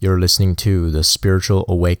You're listening to the Spiritual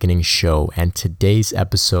Awakening Show, and today's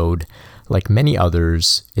episode, like many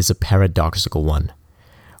others, is a paradoxical one.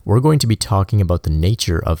 We're going to be talking about the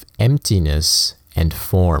nature of emptiness and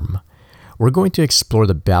form. We're going to explore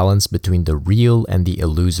the balance between the real and the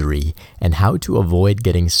illusory, and how to avoid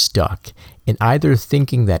getting stuck in either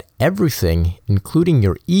thinking that everything, including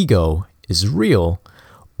your ego, is real,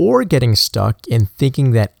 or getting stuck in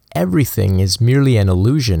thinking that everything is merely an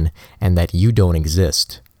illusion and that you don't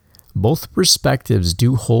exist. Both perspectives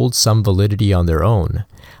do hold some validity on their own,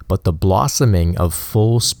 but the blossoming of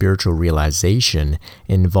full spiritual realization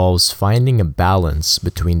involves finding a balance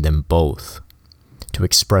between them both. To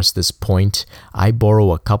express this point, I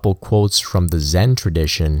borrow a couple quotes from the Zen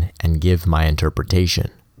tradition and give my interpretation.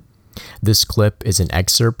 This clip is an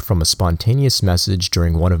excerpt from a spontaneous message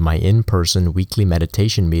during one of my in-person weekly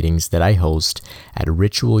meditation meetings that I host at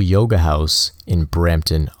Ritual Yoga House in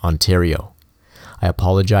Brampton, Ontario. I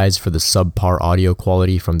apologize for the subpar audio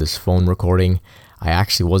quality from this phone recording. I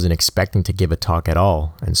actually wasn't expecting to give a talk at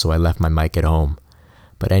all, and so I left my mic at home.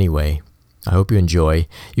 But anyway, I hope you enjoy.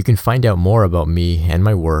 You can find out more about me and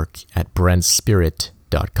my work at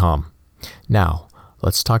brentspirit.com. Now,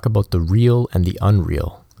 let's talk about the real and the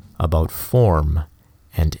unreal, about form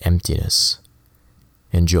and emptiness.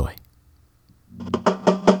 Enjoy.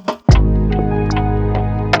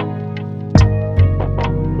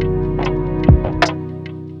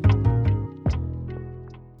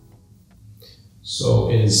 So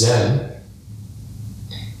in Zen,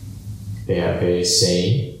 they have a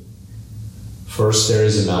saying, first there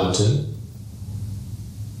is a mountain,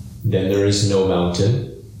 then there is no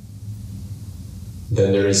mountain,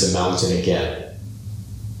 then there is a mountain again.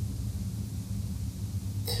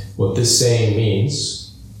 What this saying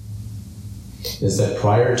means is that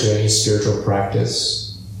prior to any spiritual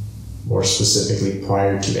practice, more specifically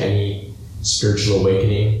prior to any spiritual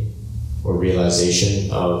awakening or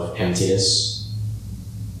realization of emptiness,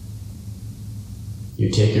 you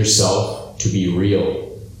take yourself to be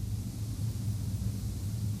real.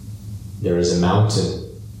 There is a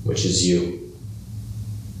mountain, which is you.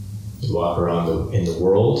 You walk around in the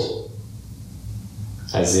world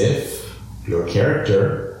as if your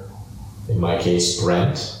character, in my case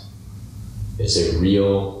Brent, is a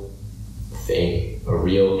real thing, a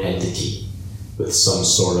real entity with some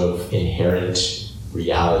sort of inherent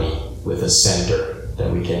reality, with a center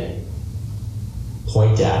that we can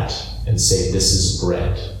point at and say, this is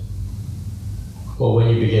Brent. Well, when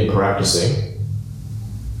you begin practicing,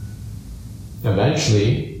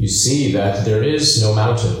 eventually you see that there is no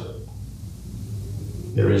mountain.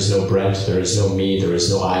 There is no Brent, there is no me, there is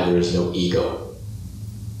no I, there is no ego.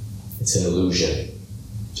 It's an illusion,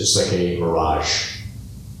 just like a mirage.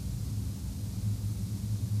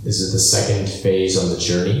 This is the second phase on the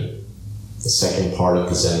journey, the second part of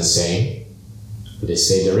the Zen saying. They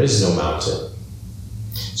say there is no mountain.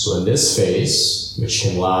 So in this phase, which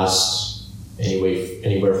can last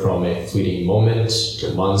anywhere from a fleeting moment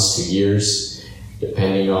to months to years,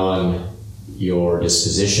 depending on your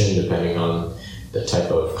disposition, depending on the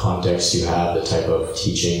type of context you have, the type of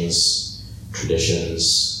teachings,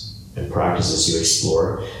 traditions, and practices you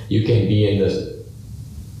explore, you can be in the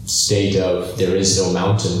state of there is no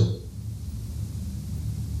mountain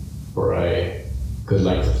for a good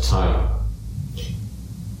length of time.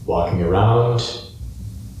 Walking around,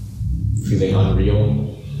 feeling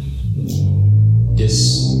unreal,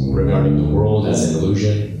 disregarding the world as an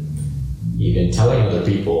illusion, even telling other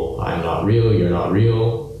people, I'm not real, you're not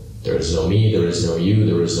real, there is no me, there is no you,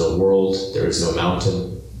 there is no world, there is no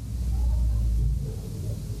mountain.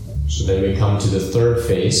 So then we come to the third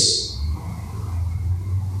phase,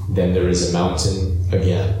 then there is a mountain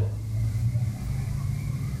again.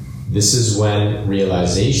 This is when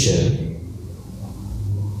realization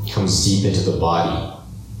comes deep into the body.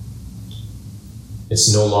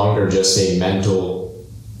 It's no longer just a mental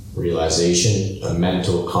realization, a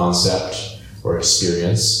mental concept or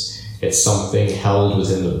experience. It's something held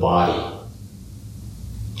within the body.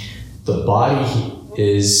 The body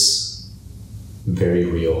is very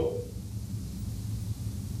real.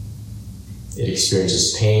 It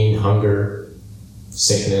experiences pain, hunger,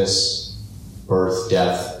 sickness, birth,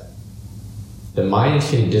 death. The mind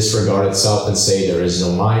can disregard itself and say there is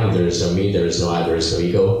no mind, there is no me, there is no I, there is no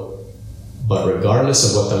ego. But regardless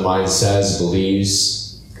of what the mind says,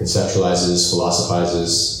 believes, conceptualizes,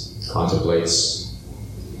 philosophizes, contemplates,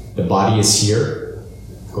 the body is here,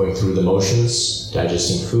 going through the motions,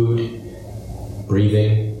 digesting food,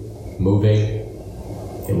 breathing, moving.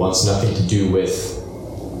 It wants nothing to do with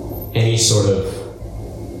any sort of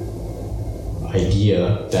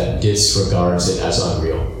idea that disregards it as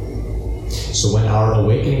unreal. So when our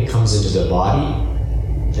awakening comes into the body,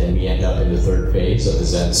 then we end up in the third phase of the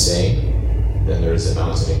Zen saying, then there is a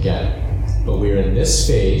mountain again. But we're in this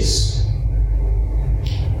phase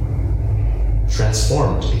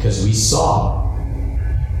transformed because we saw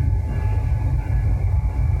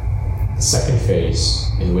the second phase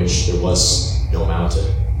in which there was no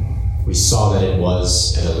mountain. We saw that it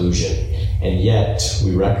was an illusion. And yet,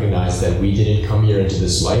 we recognize that we didn't come here into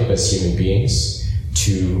this life as human beings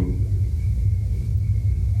to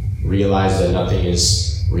realize that nothing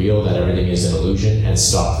is real, that everything is an illusion, and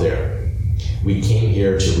stop there. We came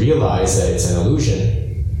here to realize that it's an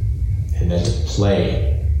illusion, and then to play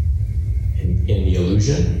in the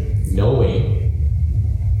illusion,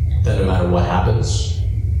 knowing that no matter what happens,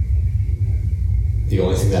 the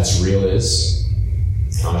only thing that's real is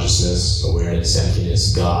consciousness, awareness,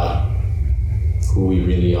 emptiness, God, who we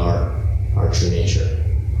really are, our true nature.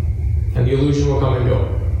 And the illusion will come and go.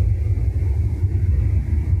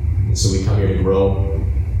 And so we come here to grow,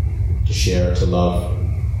 to share, to love,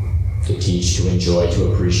 to teach, to enjoy,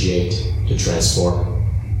 to appreciate, to transform,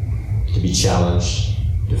 to be challenged,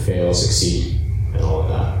 to fail, succeed, and all of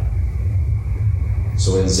that.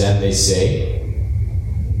 So in Zen they say,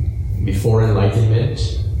 before enlightenment,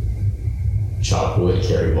 chop wood,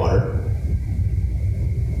 carry water.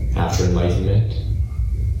 After enlightenment,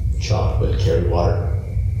 chop wood, carry water.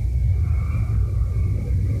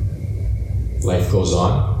 Life goes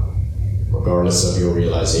on, regardless of your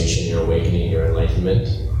realization, your awakening, your enlightenment.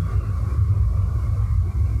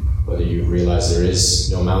 Whether you realize there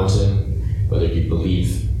is no mountain, whether you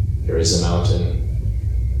believe there is a mountain,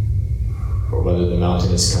 or whether the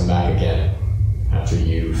mountain has come back again after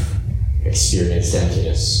you've experienced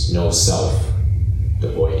emptiness, no self,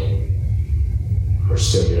 the void. We're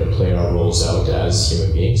still here to play our roles out as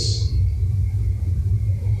human beings.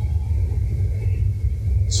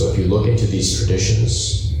 So if you look into these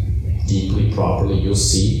traditions deeply, properly, you'll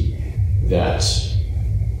see that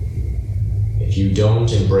if you don't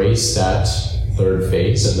embrace that third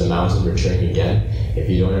phase of the mountain returning again, if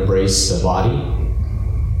you don't embrace the body,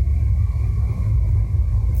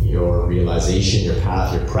 your realization, your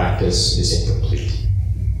path, your practice is incomplete.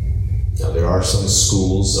 Now there are some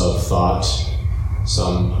schools of thought,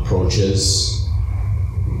 some approaches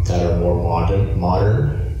that are more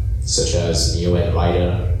modern, such as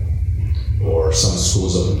Neo-Advaita, or some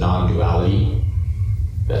schools of non-duality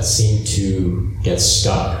that seem to get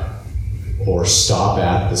stuck or stop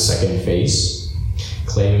at the second phase,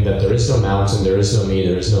 claiming that there is no mountain, there is no me,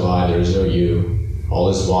 there is no I, there is no you, all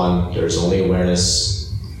is one, there is only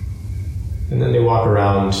awareness. And then they walk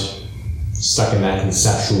around stuck in that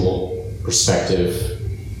conceptual perspective,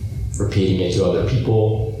 repeating it to other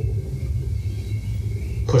people,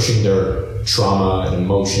 pushing their trauma and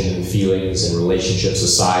emotion and feelings and relationships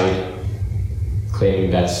aside, claiming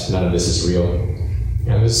that none of this is real.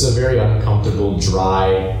 And this is a very uncomfortable,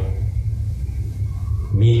 dry,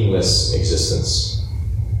 meaningless existence.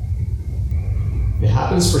 It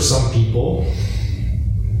happens for some people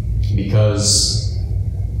because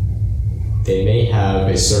they may have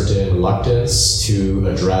a certain reluctance to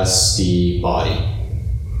address the body.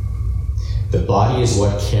 The body is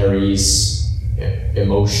what carries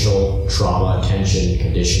emotional trauma, tension,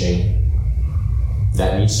 conditioning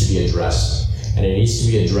that needs to be addressed. And it needs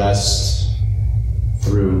to be addressed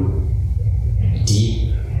through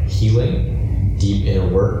deep healing, deep inner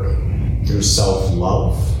work, through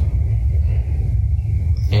self-love.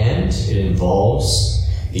 And it involves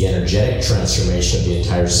the energetic transformation of the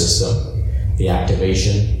entire system, the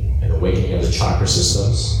activation and awakening of the chakra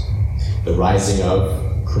systems, the rising of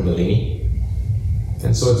Kundalini.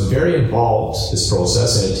 And so it's very involved, this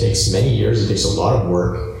process, and it takes many years, it takes a lot of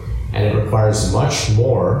work, and it requires much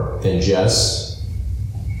more than just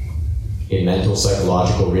a mental,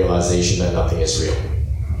 psychological realization that nothing is real.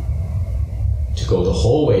 To go the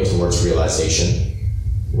whole way towards realization,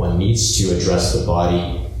 one needs to address the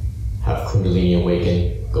body, have Kundalini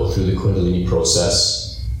awaken, go through the Kundalini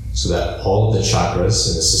process, so that all of the chakras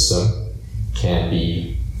in the system can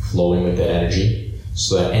be flowing with that energy,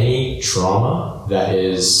 so that any trauma that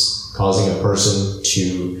is causing a person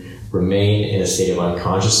to remain in a state of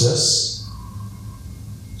unconsciousness,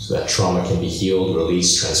 so that trauma can be healed,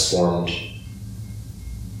 released, transformed.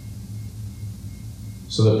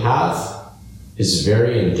 So the path is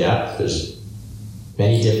very in-depth. There's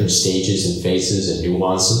many different stages and phases and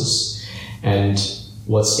nuances. And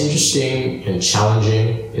what's interesting and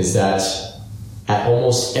challenging is that at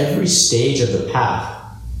almost every stage of the path,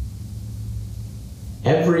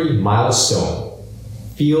 every milestone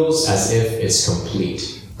feels as if it's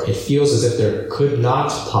complete. It feels as if there could not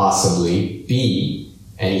possibly be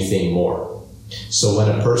anything more. So when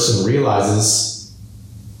a person realizes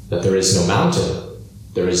that there is no mountain,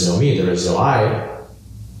 there is no me, there is no I,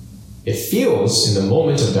 it feels in the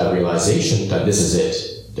moment of that realization that this is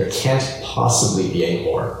it. There can't possibly be any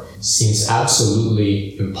more. Seems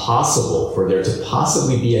absolutely impossible for there to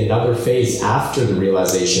possibly be another phase after the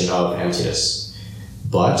realization of emptiness.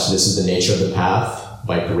 But this is the nature of the path.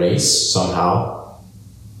 By grace, somehow,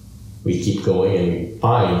 we keep going and we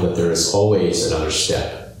find that there is always another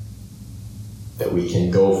step. That we can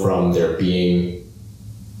go from there being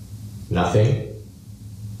nothing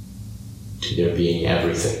to there being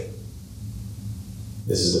everything.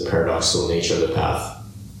 This is the paradoxical nature of the path.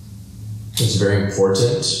 It's very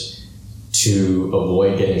important to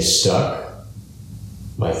avoid getting stuck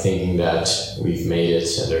by thinking that we've made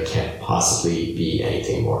it and there can't possibly be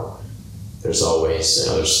anything more. There's always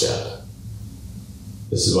another step.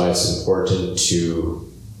 This is why it's important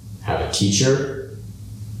to have a teacher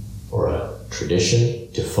or a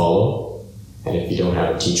tradition to follow. And if you don't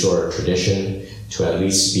have a teacher or a tradition, to at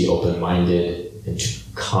least be open-minded and to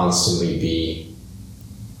constantly be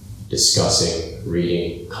discussing,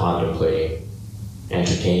 reading, contemplating,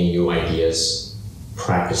 entertaining new ideas,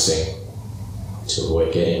 practicing to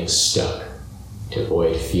avoid getting stuck, to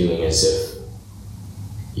avoid feeling as if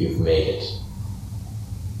you've made it.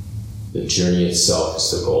 The journey itself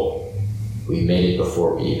is the goal. We made it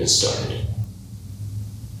before we even started.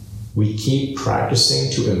 We keep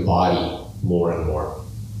practicing to embody more and more.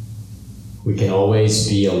 We can always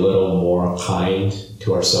be a little more kind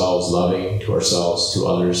to ourselves, loving to ourselves, to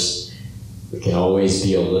others. We can always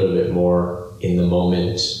be a little bit more in the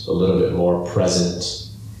moment, a little bit more present.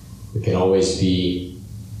 We can always be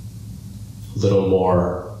a little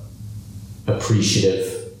more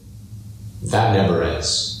appreciative. That never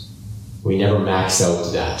ends. We never max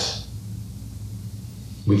out that.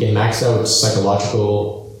 We can max out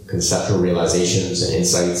psychological, conceptual realizations and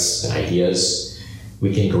insights and ideas.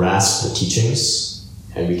 We can grasp the teachings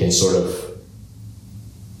and we can sort of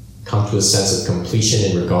come to a sense of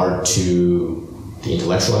completion in regard to the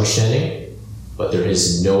intellectual understanding, but there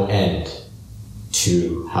is no end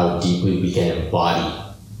to how deeply we can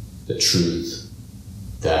embody the truth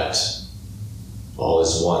that all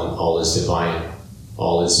is one, all is divine,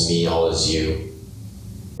 all is me, all is you.